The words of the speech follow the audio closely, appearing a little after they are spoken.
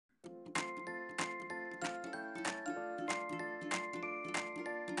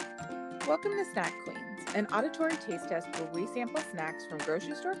Welcome to Snack Queens, an auditory taste test where we sample snacks from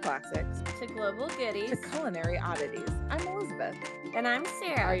grocery store classics to global goodies to culinary oddities. I'm Elizabeth. And I'm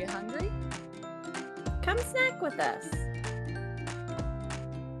Sarah. Are you hungry? Come snack with us.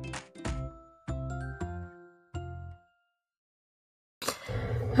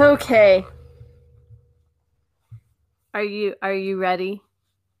 Okay. Are you ready?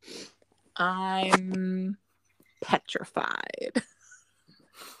 I'm petrified.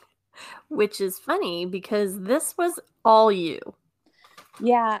 Which is funny because this was all you.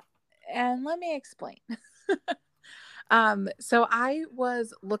 Yeah, and let me explain. So I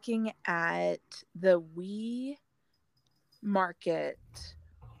was looking at the We Market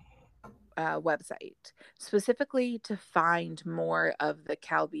website specifically to find more of the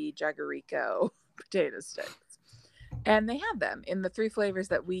Calbee Jaggerico potato sticks. And they had them in the 3 flavors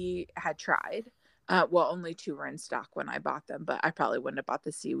that we had tried. Well, only 2 were in stock when I bought them, but I probably wouldn't have bought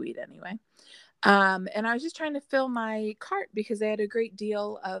the seaweed anyway. And I was just trying to fill my cart because they had a great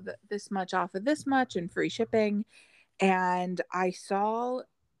deal of this much off of this much and free shipping. And I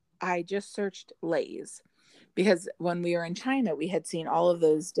just searched Lay's because when we were in China, we had seen all of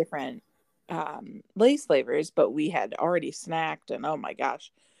those different Lay's flavors, but we had already snacked and oh my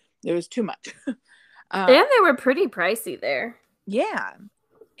gosh, it was too much. And they were pretty pricey there. Yeah.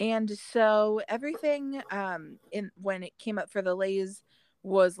 And so everything when it came up for the Lay's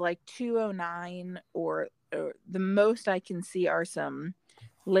was like $2.09 or the most I can see are some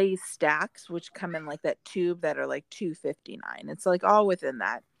Lay's stacks, which come in like that tube that are like $2.59. It's like all within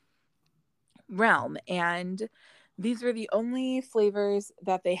that realm. And these were the only flavors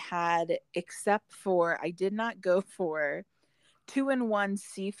that they had, except for I did not go for 2-in-1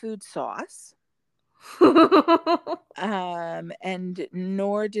 seafood sauce. And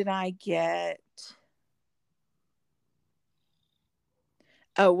nor did I get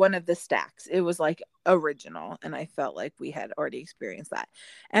one of the stacks. It was like original, and I felt like we had already experienced that.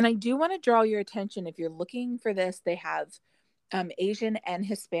 And I do want to draw your attention, if you're looking for this, they have Asian and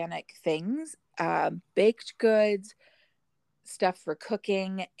Hispanic things, baked goods, stuff for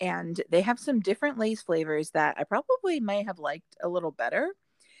cooking, and they have some different Lay's flavors that I probably may have liked a little better,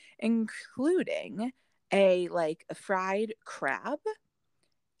 including a fried crab,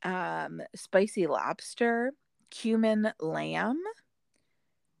 spicy lobster, cumin lamb,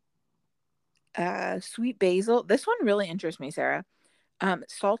 sweet basil. This one really interests me, Sarah.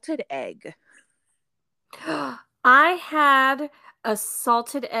 Salted egg. I had a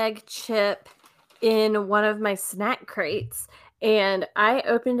salted egg chip in one of my snack crates, and I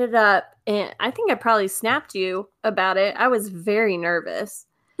opened it up, and I think I probably snapped you about it. I was very nervous.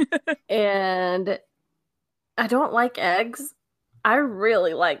 And I don't like eggs. I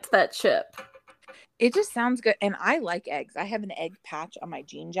really liked that chip. It just sounds good. And I like eggs. I have an egg patch on my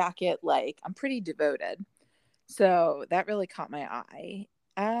jean jacket. Like, I'm pretty devoted. So that really caught my eye.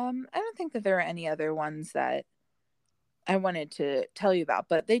 I don't think that there are any other ones that I wanted to tell you about,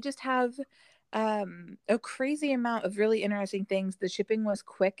 but they just have a crazy amount of really interesting things. The shipping was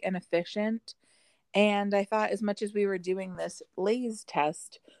quick and efficient. And I thought, as much as we were doing this Lay's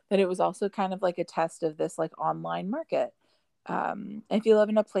test, that it was also kind of like a test of this like online market. If you live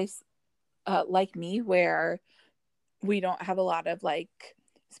in a place like me, where we don't have a lot of like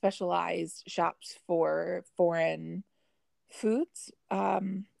specialized shops for foreign foods, I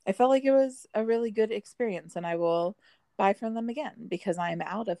felt like it was a really good experience, and I will buy from them again because I'm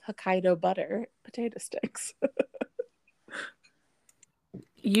out of Hokkaido butter potato sticks.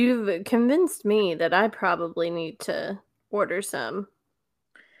 You've convinced me that I probably need to order some.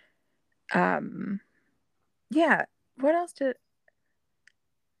 Yeah. What else did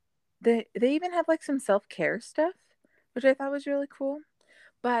they even have like some self-care stuff, which I thought was really cool.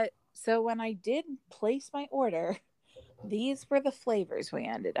 But so when I did place my order, these were the flavors we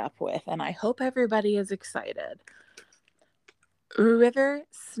ended up with, and I hope everybody is excited. River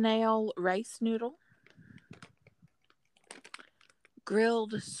snail rice noodle,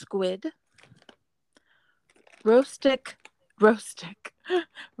 grilled squid, roasted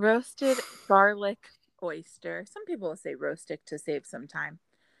garlic oyster. Some people will say roasted to save some time.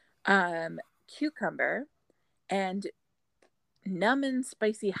 Cucumber, and numbing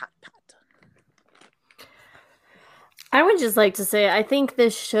spicy hot pot. I would just like to say, I think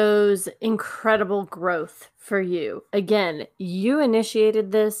this shows incredible growth for you. Again, you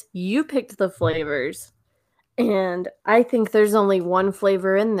initiated this, you picked the flavors, and I think there's only one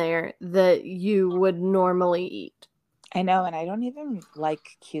flavor in there that you would normally eat. I know, and I don't even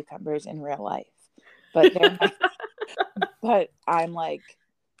like cucumbers in real life, but but I'm like,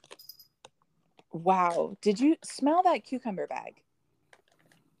 wow, did you smell that cucumber bag?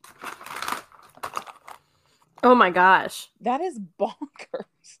 Oh my gosh. That is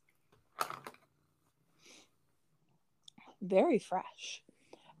bonkers. Very fresh.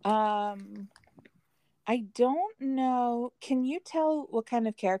 I don't know. Can you tell what kind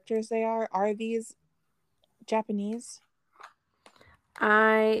of characters they are? Are these Japanese?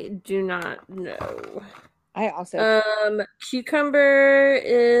 I do not know. I also Cucumber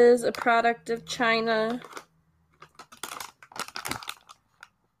is a product of China.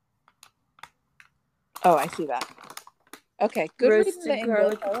 Oh, I see that. Okay, good reading the Roasted English.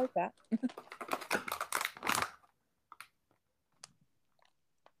 garlic. I like that.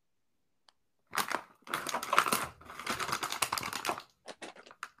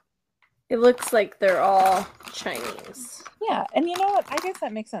 It looks like they're all Chinese. Yeah, and you know what? I guess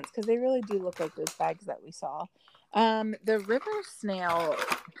that makes sense because they really do look like those bags that we saw. The river snail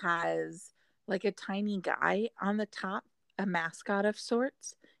has like a tiny guy on the top, a mascot of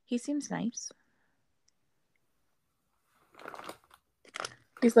sorts. He seems nice.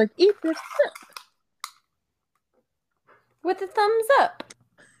 He's like, eat this With a thumbs up.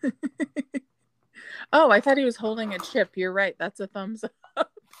 Oh, I thought he was holding a chip. You're right. That's a thumbs up.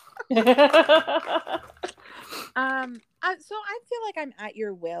 So I feel like I'm at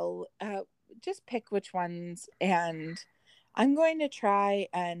your will. Just pick which ones, and I'm going to try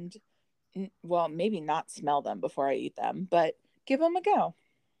and, well, maybe not smell them before I eat them, but give them a go.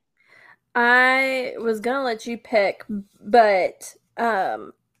 I was gonna let you pick, but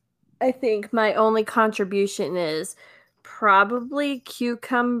I think my only contribution is probably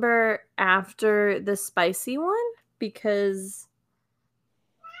cucumber after the spicy one because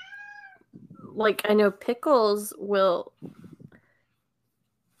like I know pickles will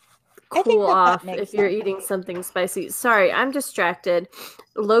cool off if you're eating something spicy. Sorry, I'm distracted.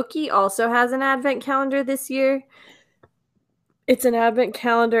 Loki also has an advent calendar this year. It's an advent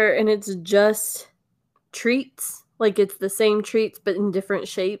calendar and it's just treats. Like it's the same treats but in different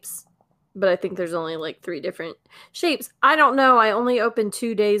shapes. But I think there's only like 3 different shapes. I don't know. I only opened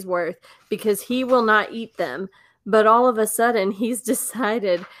 2 days worth because he will not eat them. But all of a sudden, he's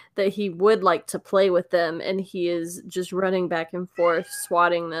decided that he would like to play with them, and he is just running back and forth,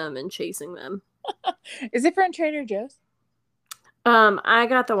 swatting them and chasing them. Is it from Trader Joe's? I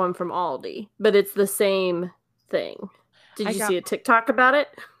got the one from Aldi, but it's the same thing. Did you see a TikTok about it?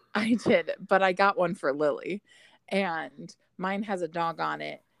 I did, but I got one for Lily, and mine has a dog on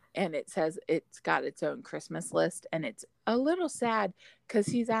it, and it says it's got its own Christmas list, and it's a little sad because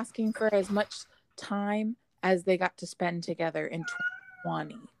he's asking for as much time as they got to spend together in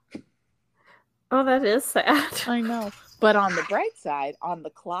 2020. Oh, that is sad. I know. But on the bright side, on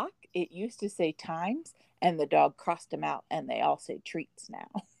the clock, it used to say times, and the dog crossed them out, and they all say treats now.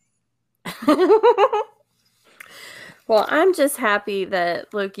 Well, I'm just happy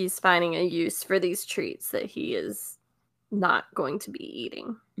that Loki's finding a use for these treats that he is not going to be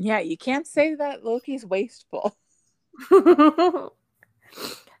eating. Yeah, you can't say that Loki's wasteful.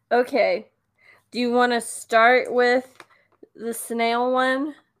 Okay. Do you want to start with the snail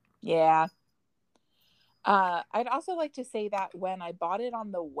one? Yeah. I'd also like to say that when I bought it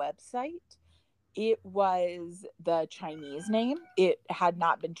on the website, it was the Chinese name. It had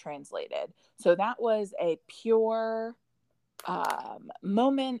not been translated. So that was a pure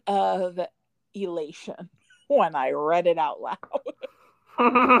moment of elation when I read it out loud.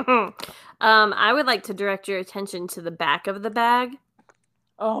 I would like to direct your attention to the back of the bag.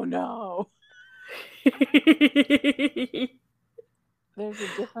 Oh no. There's a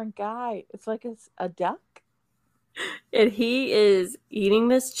different guy. It's like a duck. And he is eating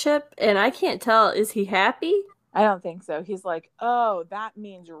this chip, and I can't tell, is he happy? I don't think so. He's like, oh, that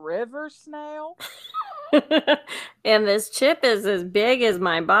means river snail. And this chip is as big as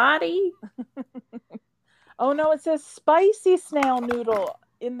my body. Oh no, it says spicy snail noodle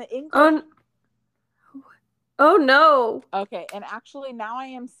in the English. Oh no. Okay, and actually now I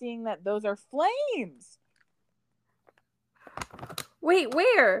am seeing that those are flames. Wait,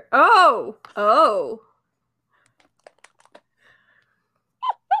 where? Oh.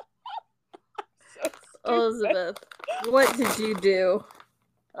 So Elizabeth, what did you do?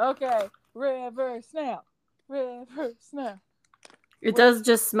 Okay, river snail. It does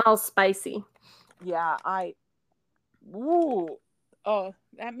just smell spicy. Yeah, ooh. Oh,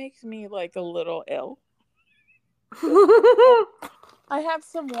 that makes me like a little ill. I have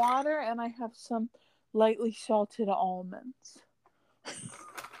some water and I have some lightly salted almonds.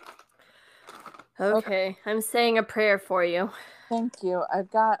 Okay, I'm saying a prayer for you. Thank you.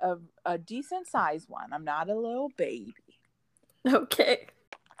 I've got a decent size one. I'm not a little baby. Okay.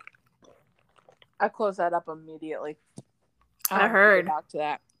 I close that up immediately. I heard. Back to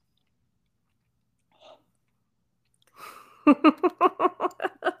that.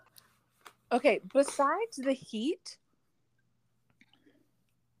 Okay, besides the heat,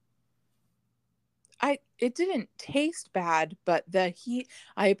 it didn't taste bad, but the heat,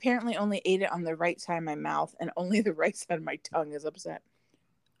 I apparently only ate it on the right side of my mouth, and only the right side of my tongue is upset.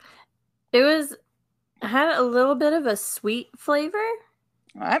 It had a little bit of a sweet flavor.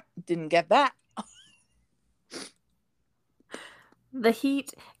 I didn't get that. The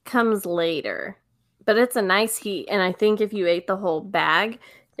heat comes later, but it's a nice heat, and I think if you ate the whole bag,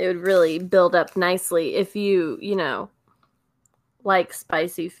 it would really build up nicely. If you like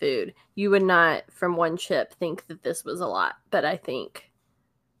spicy food, you would not from one chip think that this was a lot, but I think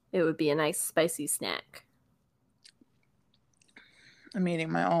it would be a nice spicy snack. I'm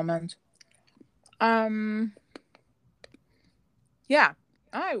eating my almonds. Yeah.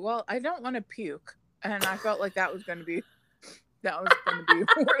 All right, well, I don't want to puke, and I felt like that was going to be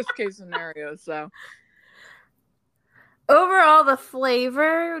worst case scenario, so Overall, the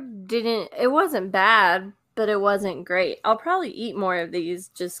flavor wasn't bad, but it wasn't great. I'll probably eat more of these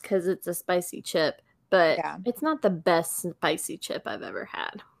just because it's a spicy chip, but yeah. it's not the best spicy chip I've ever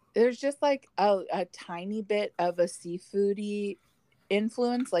had. There's just like a tiny bit of a seafoody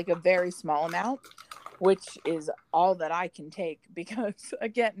influence, like a very small amount, which is all that I can take because,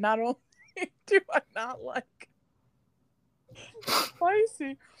 again, not only do I not like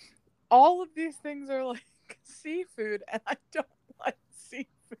spicy, all of these things are like seafood, and I don't like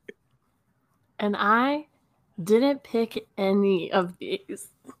seafood. And I didn't pick any of these.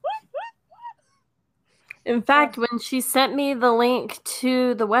 In fact, when she sent me the link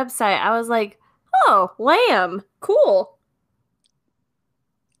to the website, I was like, oh, lamb. Cool.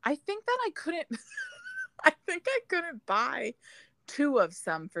 I think that I couldn't buy 2 of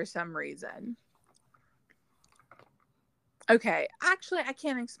some for some reason. Okay, actually, I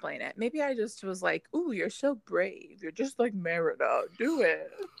can't explain it. Maybe I just was like, ooh, you're so brave. You're just like Merida. Do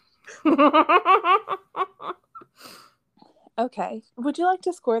it. Okay. Would you like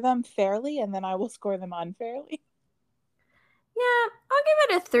to score them fairly, and then I will score them unfairly? Yeah, I'll give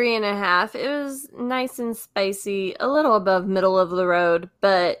it a 3.5. It was nice and spicy, a little above middle of the road,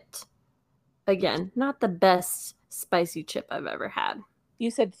 but again, not the best spicy chip I've ever had.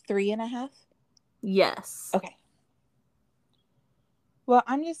 You said 3.5? Yes. Okay. Well,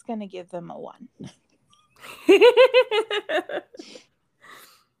 I'm just going to give them a 1.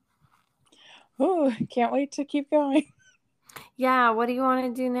 Oh, can't wait to keep going. Yeah, what do you want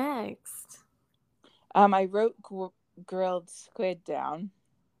to do next? I wrote grilled squid down.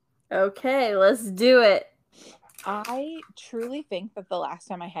 Okay, let's do it. I truly think that the last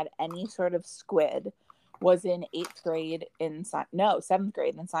time I had any sort of squid was in 8th grade in 7th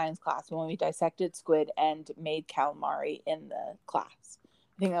grade in science class when we dissected squid and made calamari in the class.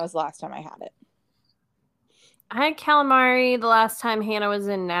 I think that was the last time I had it. I had calamari the last time Hannah was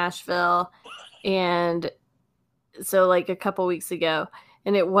in Nashville, and so like a couple weeks ago,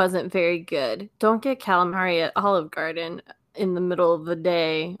 and it wasn't very good. Don't get calamari at Olive Garden in the middle of the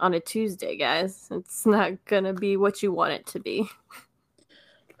day on a Tuesday, guys. It's not gonna be what you want it to be.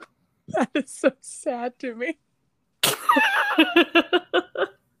 That is so sad to me.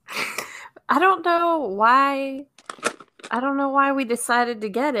 I don't know why we decided to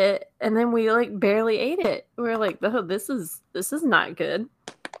get it, and then we like barely ate it. We were like, oh, this is not good.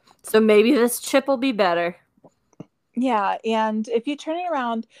 So maybe this chip will be better. Yeah, and if you turn it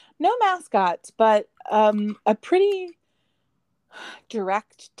around, no mascots, but a pretty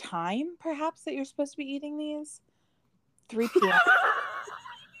direct time, perhaps, that you're supposed to be eating these. 3 p.m.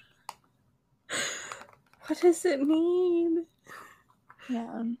 What does it mean?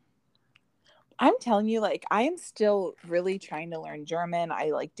 Yeah. I'm telling you, like, I am still really trying to learn German.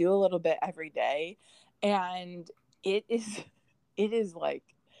 I like do a little bit every day, and it is like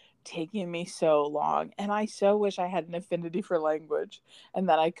taking me so long, and I so wish I had an affinity for language and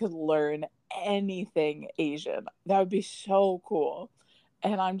that I could learn anything Asian. That would be so cool.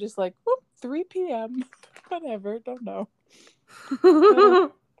 And I'm just like, whoop, 3 p.m. Whatever, don't know.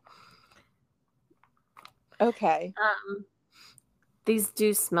 Okay. These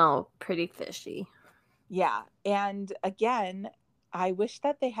do smell pretty fishy. Yeah. And again, I wish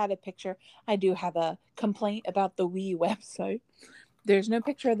that they had a picture. I do have a complaint about the Wii website. There's no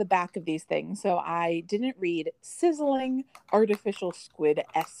picture of the back of these things, so I didn't read sizzling artificial squid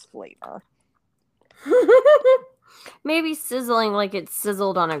S flavor. Maybe sizzling like it's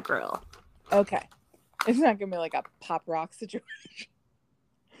sizzled on a grill. Okay. It's not going to be like a pop rock situation.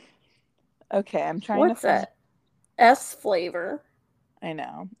 Okay, I'm trying What's that? S flavor. I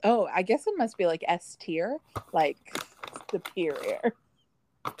know. Oh, I guess it must be like S tier, like superior.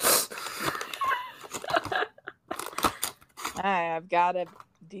 I've got a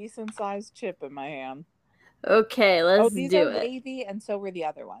decent sized chip in my hand. Okay, let's these do are it. wavy, and so were the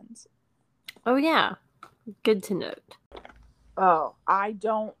other ones. Oh yeah, good to note. Oh, I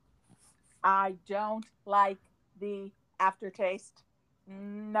don't like the aftertaste.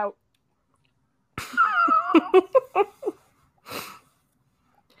 Nope.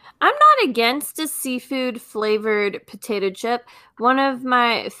 I'm not against a seafood flavored potato chip. One of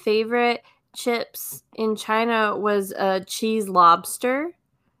my favorite chips in China was a cheese lobster.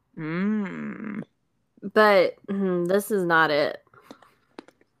 But this is not it.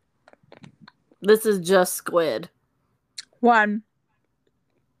 This is just squid. One.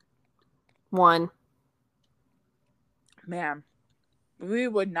 Man, we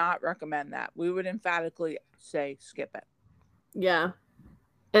would not recommend that. We would emphatically say skip it. Yeah.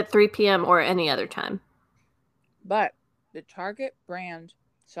 At 3 p.m. or any other time. But the Target brand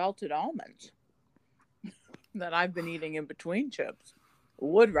salted almonds that I've been eating in between chips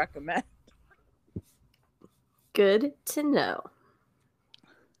would recommend. Good to know.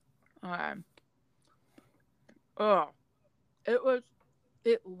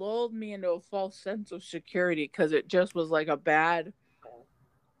 It lulled me into a false sense of security because it just was like a bad,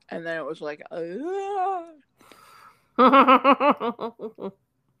 and then it was like,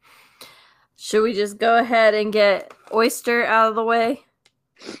 Should we just go ahead and get oyster out of the way?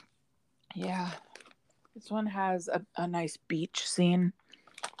 Yeah. This one has a nice beach scene.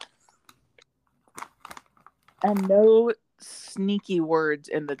 And no sneaky words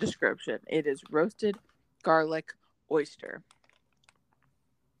in the description. It is roasted garlic oyster.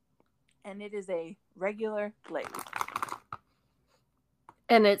 And it is a regular glaze.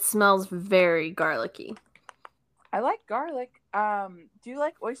 And it smells very garlicky. I like garlic. Do you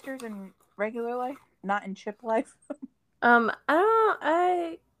like oysters in regular life? Not in chip life?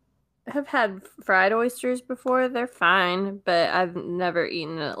 I have had fried oysters before. They're fine, but I've never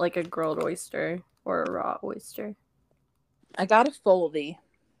eaten like a grilled oyster or a raw oyster. I got a Foldy,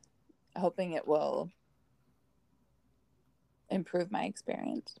 hoping it will improve my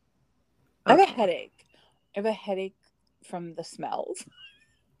experience. Okay. I have a headache. I have a headache from the smells.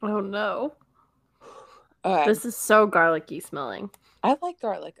 Oh no. This is so garlicky smelling. I like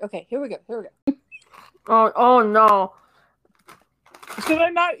garlic. Okay, here we go. Oh no. Should I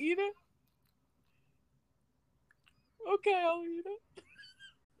not eat it? Okay, I'll eat it.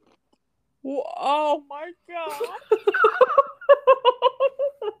 Oh my god.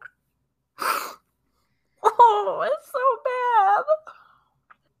 Oh, it's so bad.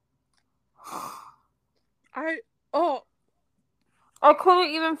 I couldn't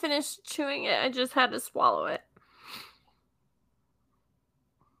even finish chewing it. I just had to swallow it.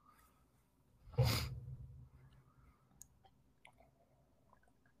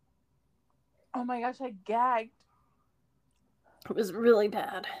 Oh my gosh, I gagged. It was really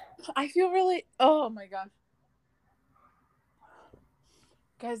bad. I feel really... Oh my gosh.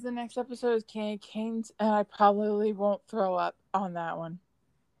 Guys, the next episode is Candy Canes, and I probably won't throw up on that one.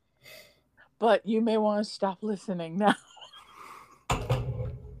 But you may want to stop listening now.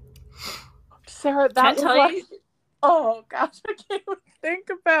 Sarah, that was like... You? Oh gosh, I can't even think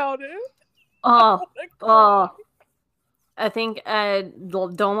about it. I think I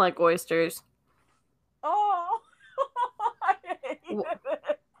don't like oysters. Oh, I hate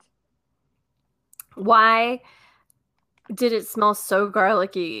it. Why did it smell so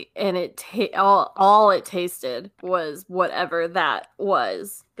garlicky and all it tasted was whatever that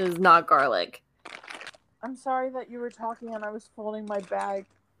was? It was not garlic. I'm sorry that you were talking and I was folding my bag.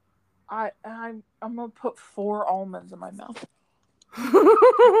 I'm gonna put 4 almonds in my mouth.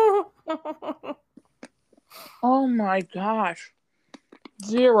 Oh my gosh.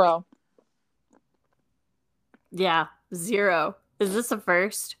 0. Yeah, 0. Is this a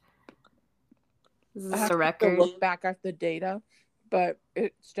first? Is this a record? To look back at the data, but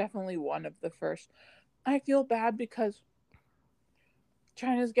it's definitely one of the first. I feel bad because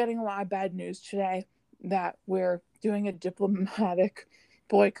China's getting a lot of bad news today that we're doing a diplomatic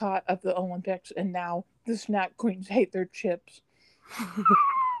boycott of the Olympics, and now the snack queens hate their chips.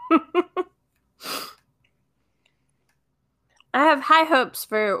 I have high hopes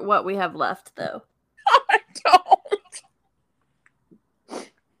for what we have left, though. I don't.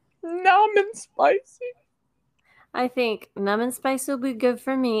 Numb and spicy. I think numb and spicy will be good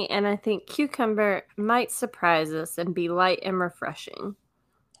for me, and I think cucumber might surprise us and be light and refreshing.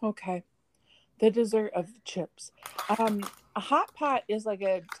 Okay. The dessert of the chips. A hot pot is like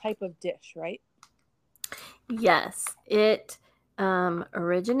a type of dish, right? Yes. It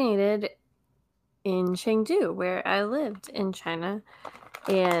originated in Chengdu, where I lived in China.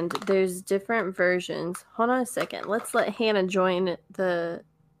 And there's different versions. Hold on a second. Let's let Hannah join the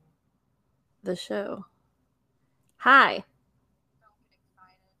show. Hi.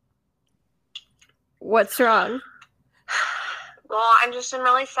 What's wrong? Well, I'm just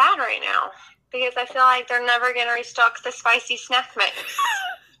really sad right now because I feel like they're never going to restock the spicy snack mix.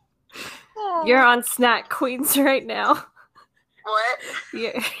 You're on Snack Queens right now. What?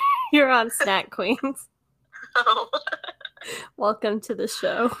 You're on Snack Queens. Oh. Welcome to the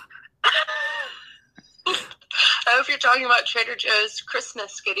show. I hope you're talking about Trader Joe's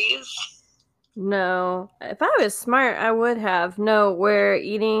Christmas goodies. No. If I was smart, I would have. No, we're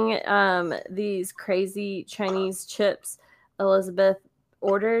eating these crazy Chinese chips Elizabeth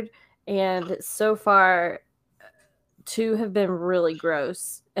ordered, and so far 2 have been really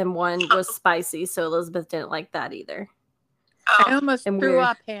gross, and 1 was spicy, so Elizabeth didn't like that either. Oh. I almost threw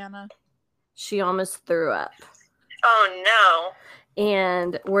up, Hannah. She almost threw up. Oh, no.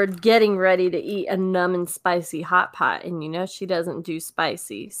 And we're getting ready to eat a numb and spicy hot pot, and you know she doesn't do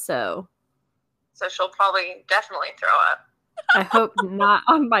spicy, so she'll probably definitely throw up. I hope not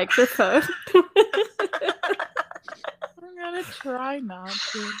on microphone. I'm gonna try not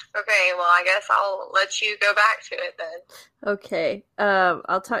to. Okay, well, I guess I'll let you go back to it then. Okay,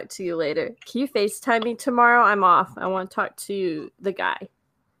 I'll talk to you later. Can you FaceTime me tomorrow? I'm off. I want to talk to the guy.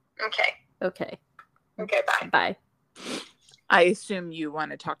 Okay. Okay. Okay, bye. Bye. I assume you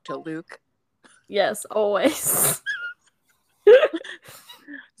want to talk to Luke. Yes, always.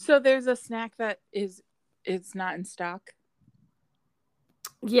 So there's a snack that is not in stock.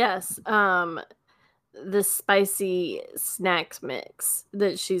 Yes, the spicy snacks mix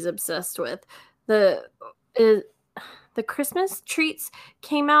that she's obsessed with. The Christmas treats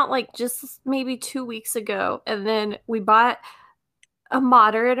came out like just maybe 2 weeks ago, and then we bought a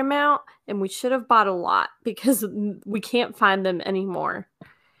moderate amount, and we should have bought a lot because we can't find them anymore,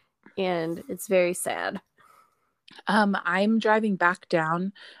 and it's very sad. I'm driving back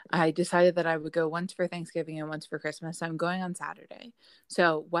down. I decided that I would go once for Thanksgiving and once for Christmas. I'm going on Saturday.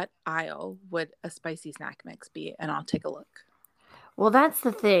 So what aisle would a spicy snack mix be? And I'll take a look. Well, that's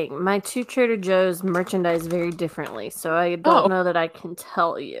the thing. My 2 Trader Joe's merchandise very differently, so I don't know that I can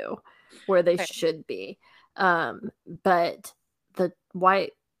tell you where they should be. But the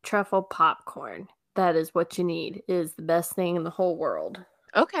white truffle popcorn, that is what you need, is the best thing in the whole world.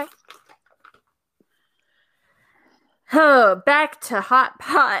 Okay. Oh, back to hot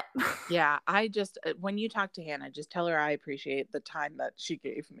pot. Yeah, I just, when you talk to Hannah, just tell her I appreciate the time that she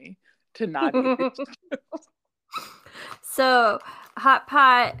gave me to not eat. So, hot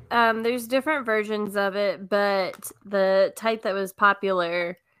pot, there's different versions of it, but the type that was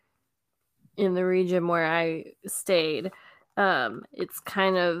popular in the region where I stayed, it's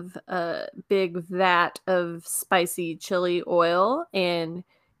kind of a big vat of spicy chili oil, and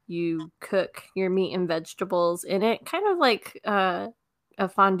you cook your meat and vegetables in it, kind of like a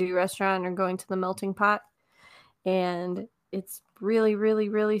fondue restaurant or going to the melting pot. And it's really, really,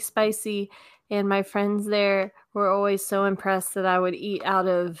 really spicy. And my friends there were always so impressed that I would eat out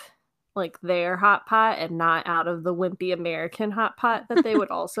of like their hot pot and not out of the wimpy American hot pot that they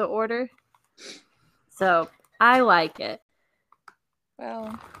would also order. So I like it.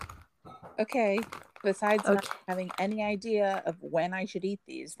 Well, okay. Besides not having any idea of when I should eat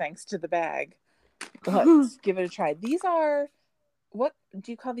these, thanks to the bag, let's give it a try. These are, what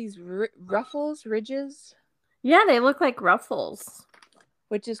do you call these? Ruffles? Ridges? Yeah, they look like Ruffles.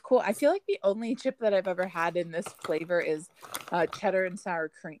 Which is cool. I feel like the only chip that I've ever had in this flavor is cheddar and sour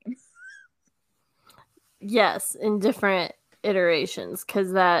cream. Yes, in different iterations,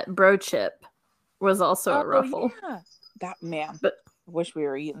 because that bro chip was also a Ruffle. Yeah. That, man, but I wish we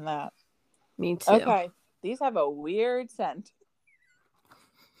were eating that. Me too. Okay, these have a weird scent.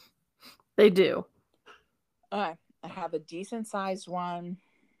 They do. I have a decent sized one.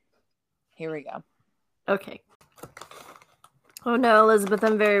 Here we go. Okay. Oh no, Elizabeth,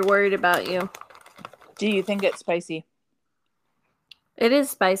 I'm very worried about you. Do you think it's spicy? It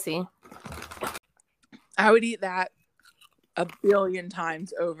is spicy. I would eat that 1 billion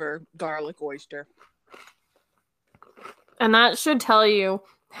times over garlic oyster. And that should tell you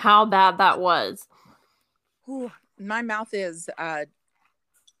how bad that was. Ooh, my mouth is, I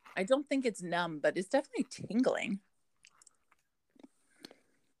don't think it's numb, but it's definitely tingling.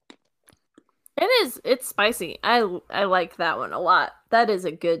 It's spicy. I like that one a lot. That is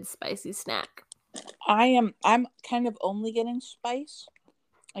a good spicy snack. I'm kind of only getting spice.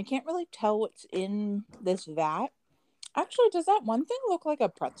 I can't really tell what's in this vat. Actually, does that one thing look like a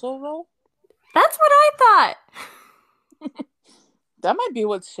pretzel roll? That's what I thought. That might be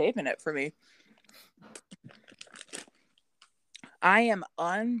what's saving it for me. I am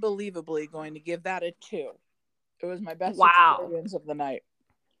unbelievably going to give that a 2. It was my best Wow. experience of the night.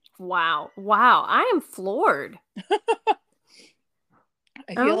 Wow. I am floored. I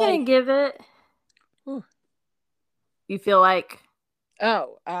I'm feel going to give it. Whew. You feel like.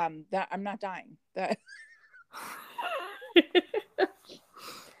 that I'm not dying. That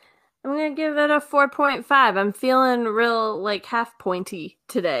I'm going to give it a 4.5. I'm feeling real like half pointy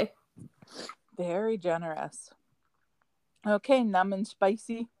today. very generous. Okay, numb and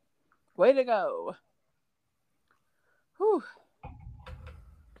spicy. Way to go. Whew.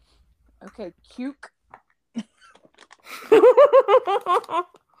 Okay, cuke.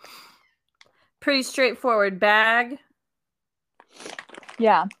 Pretty straightforward bag.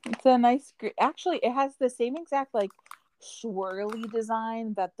 Yeah, it's a nice. Actually, it has the same exact like swirly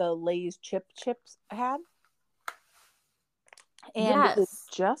design that the Lay's chips had, and Yes. it's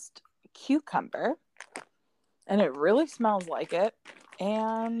just cucumber, and it really smells like it.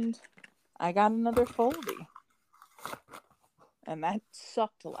 And I got another foldy, and that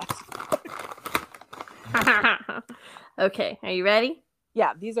sucked less. Okay, are you ready?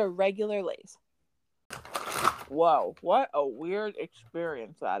 Yeah, these are regular Lay's. Whoa, what a weird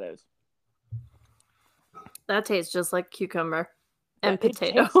experience that is. That tastes just like cucumber and It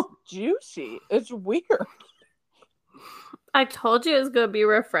potato. tastes juicy. It's weird. I told you it was going to be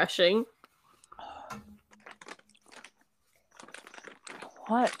refreshing.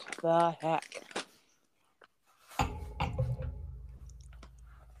 What the heck?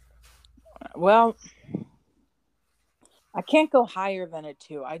 Well, I can't go higher than a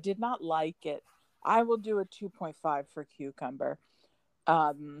 2. I did not like it. I will do a 2.5 for cucumber.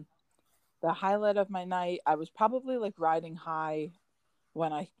 The highlight of my night, I was probably like riding high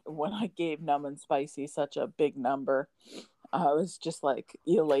when I gave numb and spicy such a big number. I was just like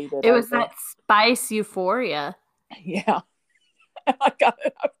elated. It was that spice euphoria. Yeah. I got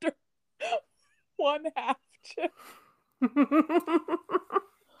it after 1/2 chip.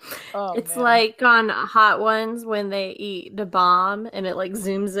 Oh, it's man. like on Hot Ones when they eat the bomb and it like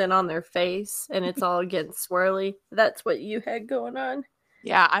zooms in on their face and it's all getting swirly. That's what you had going on.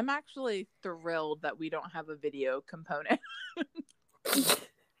 Yeah, I'm actually thrilled that we don't have a video component.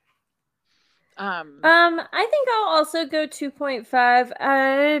 I think I'll also go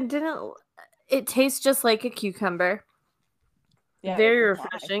 2.5. It tastes just like a cucumber. Yeah, very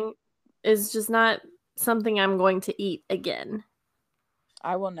refreshing. It's just not something I'm going to eat again.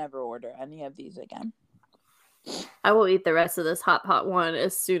 I will never order any of these again. I will eat the rest of this hot pot one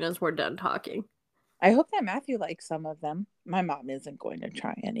as soon as we're done talking. I hope that Matthew likes some of them. My mom isn't going to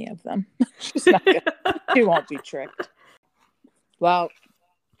try any of them. She's not gonna, she won't be tricked. Well,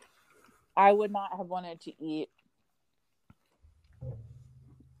 I would not have wanted to eat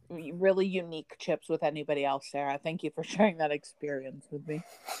really unique chips with anybody else, Sarah. Thank you for sharing that experience with me.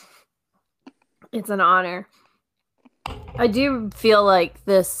 It's an honor. I do feel like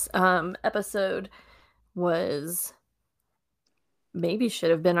this episode was maybe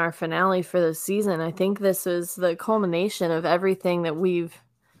should have been our finale for the season. I think this is the culmination of everything that we've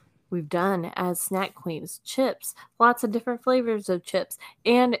done as Snack Queens. Chips, lots of different flavors of chips,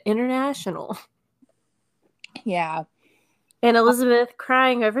 and international. Yeah. And Elizabeth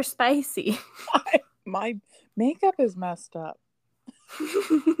crying over spicy. My makeup is messed up.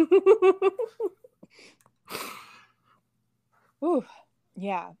 Ooh,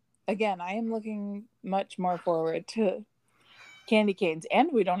 yeah. Again, I am looking much more forward to candy canes,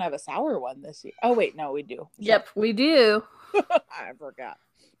 and we don't have a sour one this year. Oh wait, no, we do. Yep, we do. I forgot,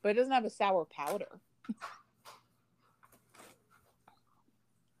 but it doesn't have a sour powder.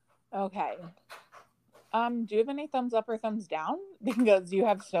 Okay. Do you have any thumbs up or thumbs down because you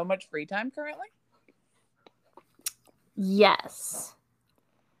have so much free time currently? Yes.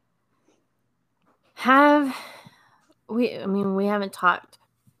 We haven't talked.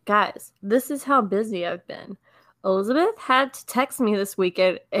 Guys, this is how busy I've been. Elizabeth had to text me this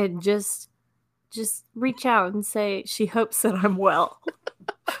weekend and just reach out and say she hopes that I'm well.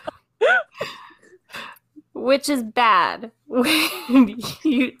 Which is bad when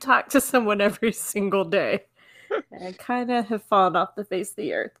you talk to someone every single day. I kind of have fallen off the face of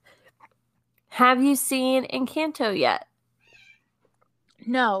the earth. Have you seen Encanto yet?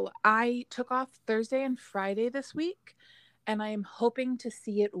 No, I took off Thursday and Friday this week, and I am hoping to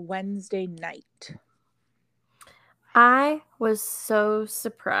see it Wednesday night. I was so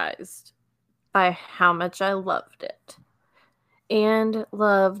surprised by how much I loved it and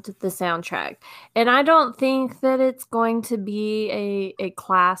loved the soundtrack. And I don't think that it's going to be a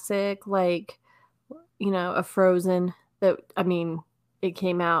classic like, a Frozen that, it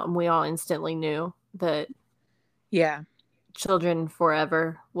came out and we all instantly knew that. Yeah. children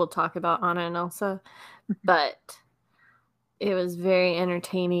forever will talk about Anna and Elsa, but it was very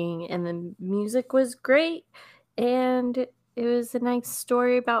entertaining and the music was great and it was a nice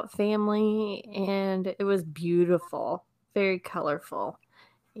story about family and it was beautiful, very colorful.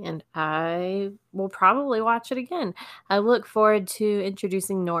 And I will probably watch it again. I look forward to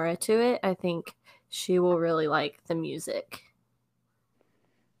introducing Nora to it. I think she will really like the music.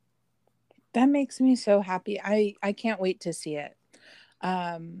 That makes me so happy. I can't wait to see it.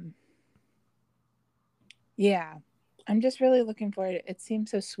 Yeah, I'm just really looking forward. It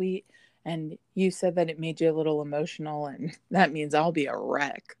seems so sweet. And you said that it made you a little emotional, and that means I'll be a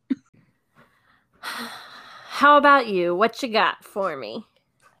wreck. How about you? What you got for me?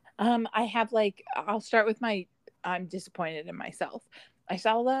 I have I'll start with I'm disappointed in myself. I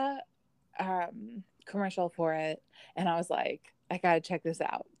saw the commercial for it and I was like, I gotta check this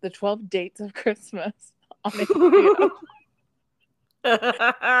out. The 12 Dates of Christmas on HBO.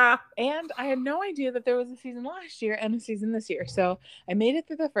 And I had no idea that there was a season last year and a season this year. So I made it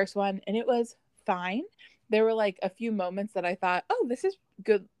through the first one and it was fine. There were like a few moments that I thought, oh, this is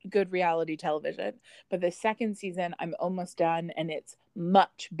good reality television. But the second season, I'm almost done and it's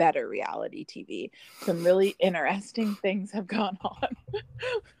much better reality TV. Some really interesting things have gone on.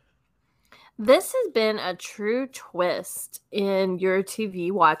 This has been a true twist in your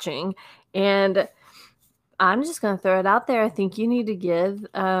TV watching. And I'm just going to throw it out there. I think you need to give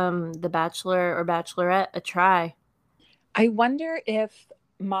The Bachelor or Bachelorette a try. I wonder if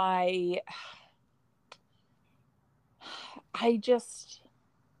I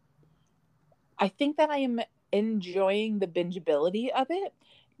think that I am enjoying the bingeability of it.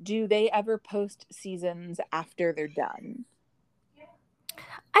 Do they ever post seasons after they're done?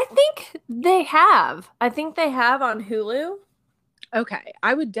 I think they have. I think they have on Hulu. Okay.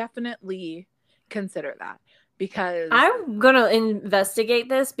 I would definitely consider that because I'm going to investigate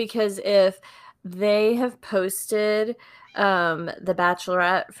this because if they have posted The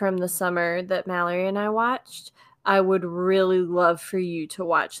Bachelorette from the summer that Mallory and I watched, I would really love for you to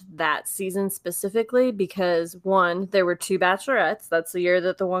watch that season specifically because, one, there were 2 Bachelorettes. That's the year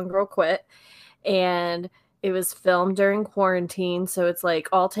that the one girl quit. And it was filmed during quarantine. So it's like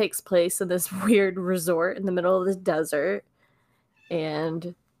all takes place in this weird resort in the middle of the desert.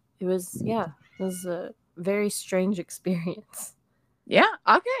 And it was a very strange experience. Yeah.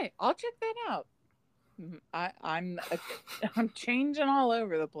 Okay. I'll check that out. I'm changing all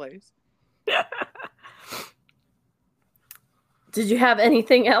over the place. Did you have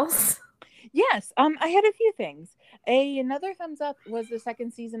anything else? Yes. I had a few things. Another thumbs up was the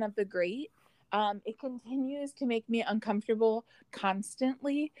second season of The Great. It continues to make me uncomfortable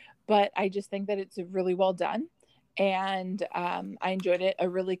constantly, but I just think that it's really well done. And I enjoyed it. A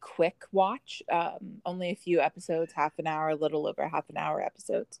really quick watch. Only a few episodes, half an hour, a little over half an hour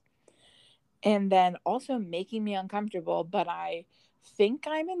episodes. And then also making me uncomfortable, but I think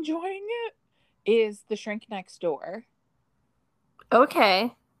I'm enjoying it, is The Shrink Next Door.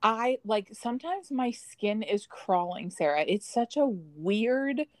 Okay. Sometimes my skin is crawling, Sarah. It's such a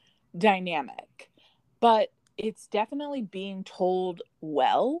weird dynamic, but it's definitely being told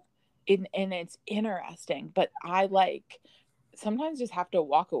well and it's interesting. But I sometimes just have to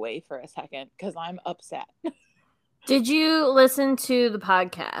walk away for a second because I'm upset. Did you listen to the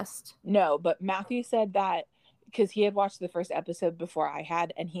podcast? No, but Matthew said that because he had watched the first episode before I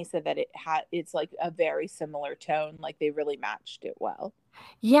had, and he said that it's like a very similar tone, like they really matched it well.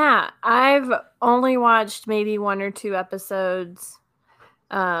 Yeah, I've only watched maybe 1 or 2 episodes.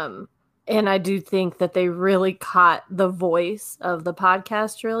 And I do think that they really caught the voice of the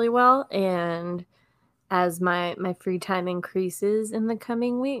podcast really well. And as my free time increases in the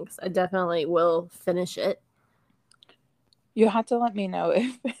coming weeks, I definitely will finish it. You have to let me know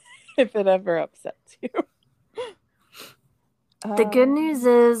if it ever upsets you. The good news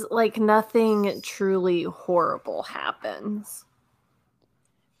is, nothing truly horrible happens.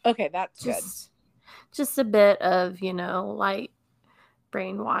 Okay, that's good. Just a bit of, light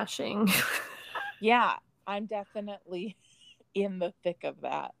brainwashing. Yeah, I'm definitely in the thick of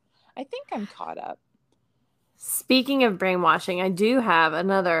that. I think I'm caught up. Speaking of brainwashing, I do have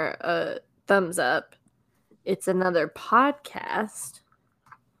another thumbs up. It's another podcast.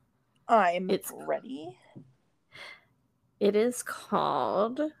 I'm ready. It is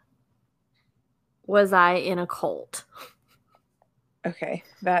called Was I in a Cult? Okay,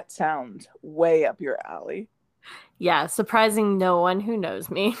 that sounds way up your alley. Yeah, surprising no one who knows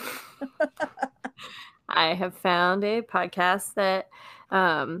me. I have found a podcast that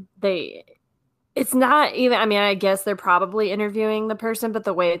it's not even, I guess they're probably interviewing the person, but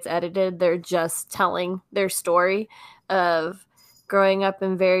the way it's edited, they're just telling their story of growing up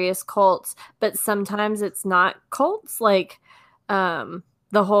in various cults, but sometimes it's not cults. Like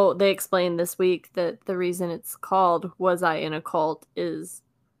they explained this week that the reason it's called Was I in a Cult is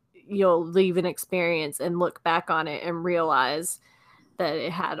you'll leave an experience and look back on it and realize that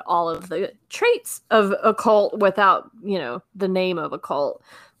it had all of the traits of a cult without, the name of a cult.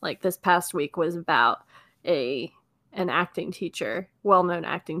 Like this past week was about an acting teacher, well-known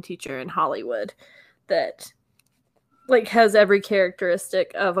acting teacher in Hollywood that like has every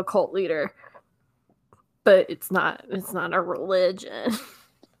characteristic of a cult leader, but it's not a religion.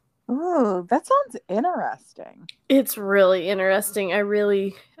 Oh, that sounds interesting. It's really interesting.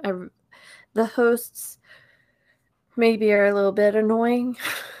 The hosts maybe are a little bit annoying,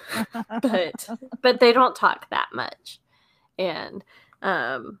 but they don't talk that much. And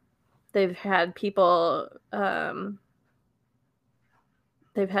they've had people,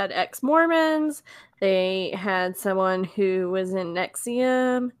 they've had ex-Mormons, they had someone who was in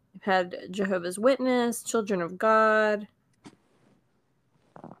NXIVM, they've had Jehovah's Witness, Children of God.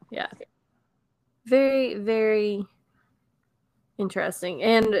 Yeah. Very, very interesting.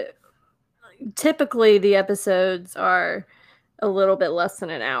 And typically the episodes are a little bit less than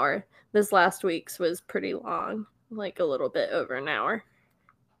an hour. This last week's was pretty long, like a little bit over an hour.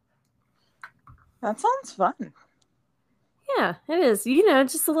 That sounds fun. Yeah, it is.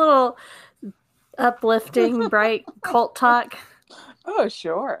 Just a little uplifting, bright cult talk. Oh,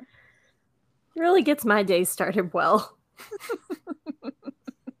 sure. Really gets my day started well.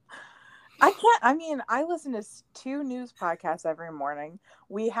 I listen to 2 news podcasts every morning.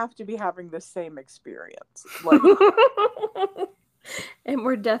 We have to be having the same experience. Like, and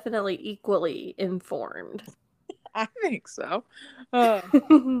we're definitely equally informed. I think so. I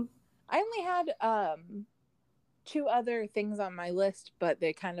only had 2 other things on my list, but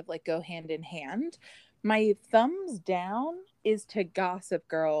they kind of like go hand in hand. My thumbs down is to Gossip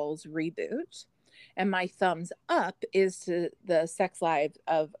Girl's reboot. And my thumbs up is to the sex lives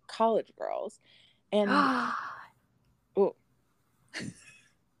of college girls. And oh,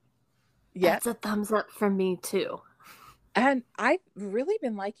 yeah, that's a thumbs up for me too. And I've really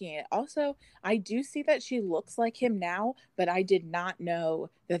been liking it. Also, I do see that she looks like him now, but I did not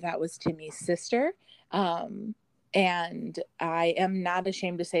know that was Timmy's sister. And I am not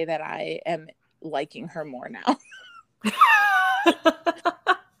ashamed to say that I am liking her more now.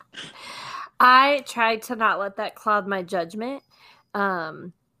 I tried to not let that cloud my judgment.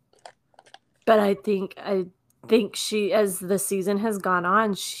 But I think she, as the season has gone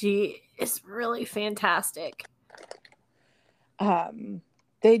on, she is really fantastic.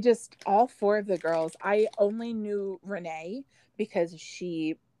 They just, all 4 of the girls, I only knew Renee because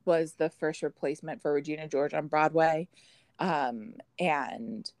she was the first replacement for Regina George on Broadway.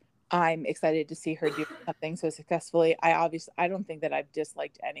 And I'm excited to see her do something so successfully. I don't think that I've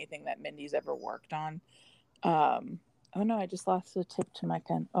disliked anything that Mindy's ever worked on. Oh no, I just lost the tip to my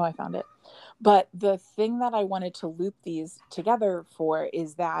pen. Oh, I found it. But the thing that I wanted to loop these together for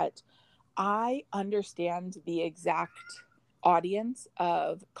is that I understand the exact audience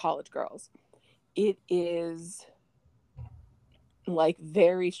of college girls. It is like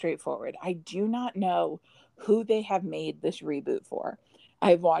very straightforward. I do not know who they have made this reboot for.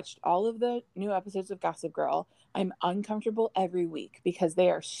 I've watched all of the new episodes of Gossip Girl. I'm uncomfortable every week because they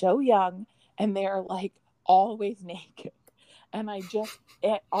are so young and they are like always naked. And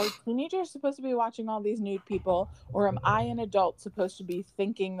are teenagers supposed to be watching all these nude people, or am I an adult supposed to be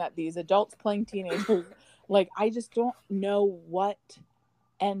thinking that these adults playing teenagers? Like, I just don't know what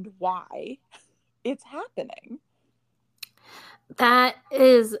and why it's happening. That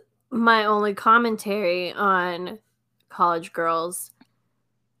is my only commentary on college girls.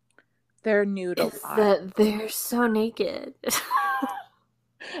 They're nude a lot. That they're so naked.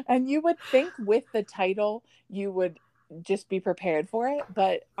 And you would think with the title you would just be prepared for it,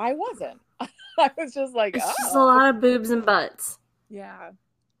 but I wasn't. I was just like, it's just a lot of boobs and butts. Yeah.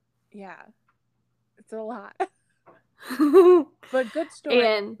 It's a lot. But good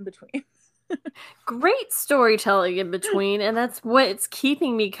story in between. Great storytelling in between, and that's what's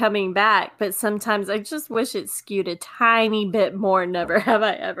keeping me coming back. But sometimes I just wish it skewed a tiny bit more. Never have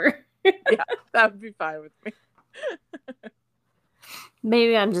I ever. Yeah, that would be fine with me.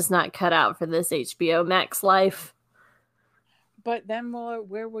 Maybe I'm just not cut out for this HBO Max life. But then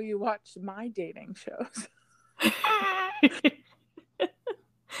where will you watch my dating shows?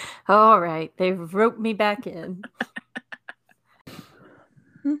 All right, they've roped me back in.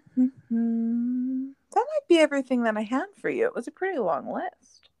 That might be everything that I had for you. It was a pretty long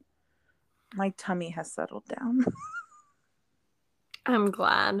list. My tummy has settled down. I'm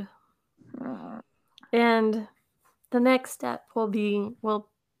glad. And The next step will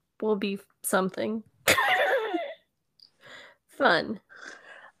be something fun.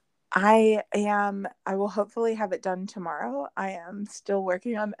 I will hopefully have it done tomorrow. I am still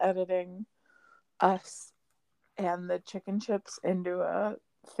working on editing us and the chicken chips into a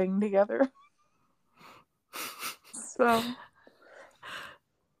thing together. So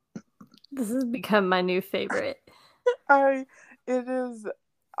this has become my new favorite.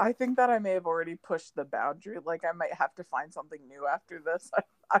 I think that I may have already pushed the boundary. Like, I might have to find something new after this.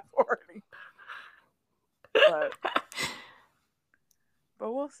 I've already,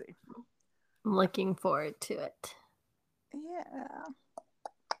 but we'll see. I'm looking forward to it. Yeah.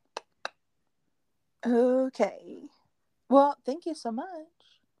 Okay. Well, thank you so much.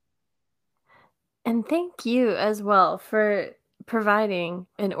 And thank you as well for providing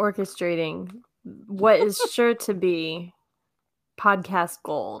and orchestrating what is sure to be podcast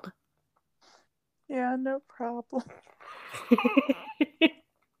gold. Yeah, no problem.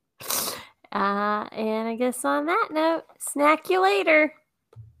 And I guess on that note, snack you later.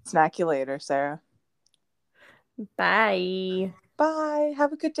 Snack you later, Sarah. Bye. Bye.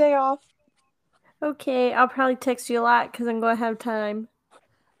 Have a good day off. Okay, I'll probably text you a lot because I'm going to have time.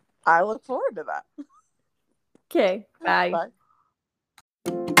 I look forward to that. Okay, bye.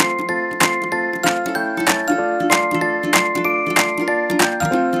 Bye.